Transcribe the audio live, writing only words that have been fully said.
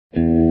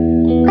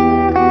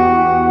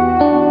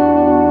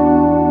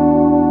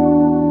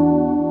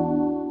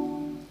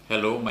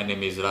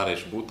name is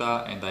Raresh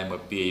Buta and I'm a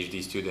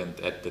PhD student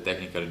at the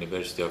Technical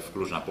University of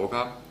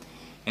Cluj-Napoca,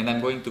 and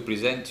I'm going to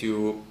present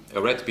you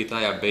a red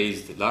Pitaya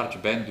based large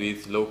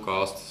bandwidth low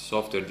cost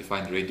software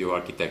defined radio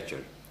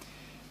architecture.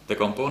 The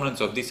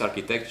components of this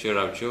architecture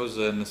are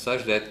chosen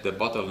such that the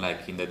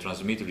bottleneck in the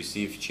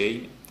transmit-receive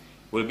chain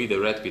will be the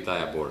red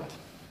Pitaya board.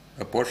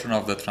 A portion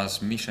of the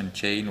transmission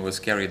chain was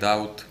carried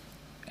out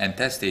and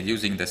tested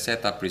using the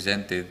setup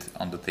presented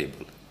on the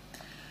table.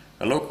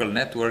 A local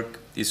network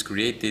is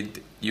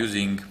created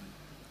using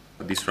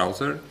this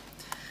router.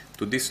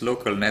 To this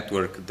local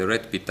network, the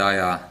red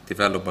Pitaya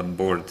development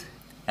board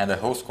and the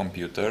host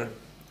computer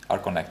are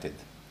connected.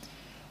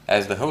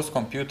 As the host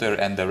computer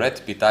and the red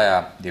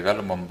Pitaya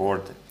development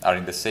board are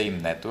in the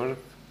same network,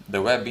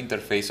 the web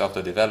interface of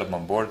the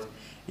development board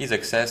is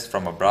accessed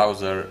from a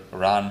browser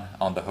run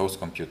on the host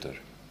computer.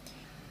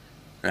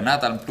 An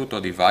ADAL Pluto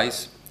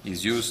device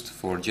is used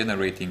for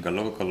generating a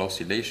local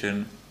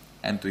oscillation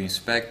and to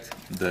inspect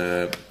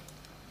the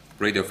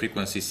radio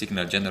frequency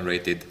signal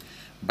generated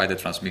by the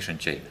transmission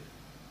chain.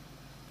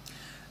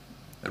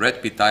 The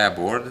red Pitaya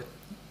board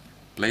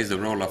plays the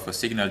role of a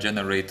signal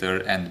generator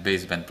and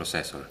baseband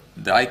processor.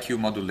 The IQ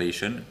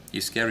modulation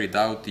is carried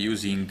out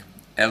using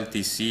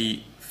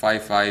LTC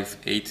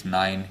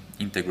 5589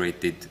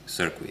 integrated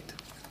circuit.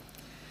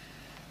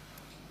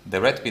 The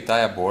red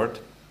Pitaya board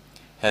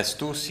has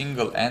two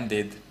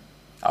single-ended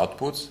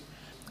outputs,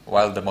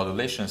 while the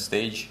modulation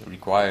stage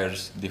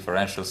requires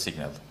differential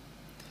signal.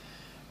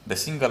 The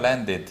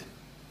single-ended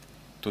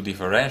to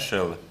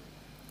differential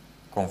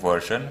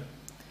conversion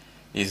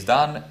is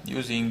done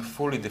using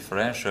fully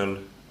differential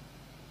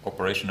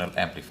operational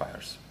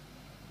amplifiers,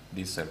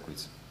 these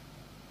circuits.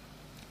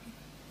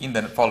 In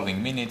the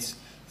following minutes,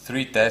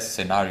 3 test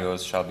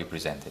scenarios shall be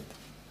presented.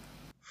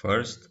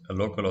 First, a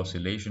local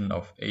oscillation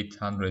of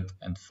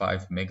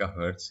 805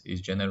 MHz is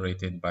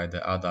generated by the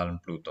ADAL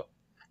Pluto.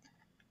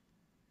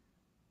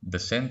 The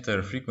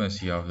center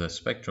frequency of the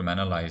spectrum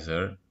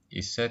analyzer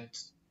is set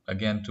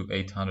again to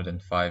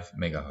 805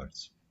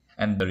 MHz,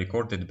 and the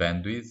recorded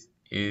bandwidth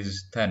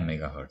is 10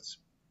 MHz.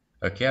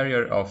 A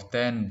carrier of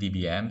 10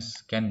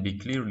 dBms can be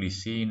clearly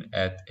seen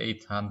at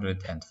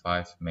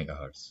 805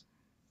 MHz.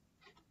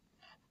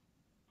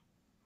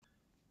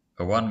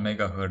 A 1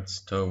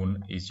 MHz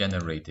tone is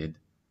generated.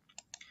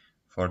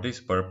 For this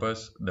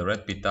purpose, the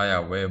red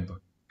Pitaya web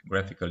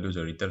graphical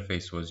user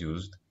interface was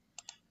used,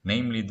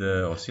 namely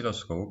the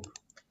oscilloscope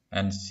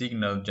and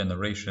signal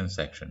generation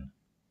section.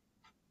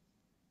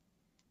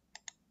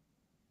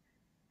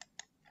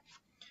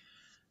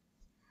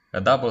 A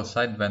double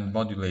sideband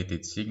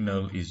modulated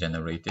signal is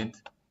generated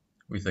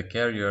with a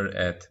carrier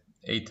at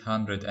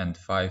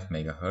 805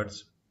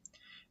 MHz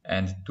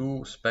and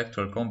 2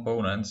 spectral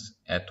components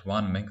at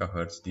 1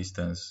 MHz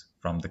distance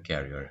from the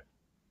carrier.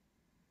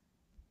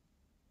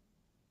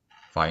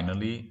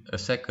 Finally, a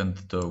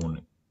second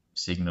tone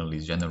signal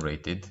is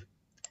generated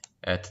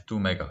at 2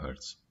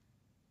 MHz.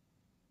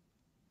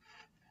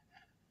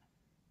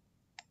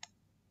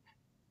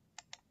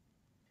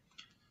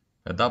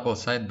 A double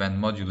sideband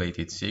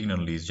modulated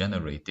signal is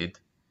generated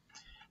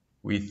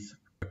with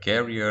a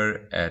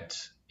carrier at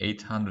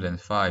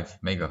 805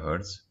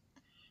 MHz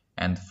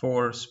and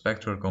 4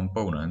 spectral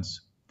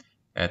components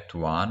at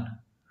 1,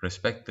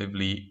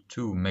 respectively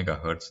 2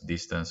 MHz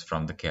distance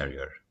from the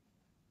carrier.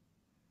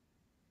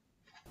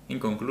 In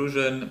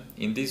conclusion,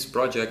 in this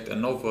project, a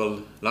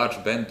novel large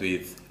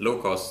bandwidth,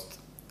 low-cost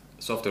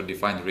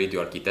software-defined radio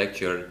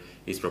architecture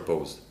is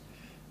proposed.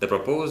 The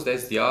proposed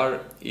SDR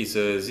is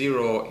a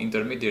zero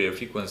intermediary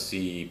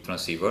frequency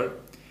transceiver,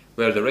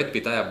 where the red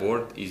Pitaya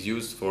board is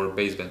used for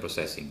baseband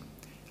processing.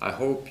 I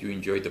hope you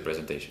enjoyed the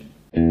presentation.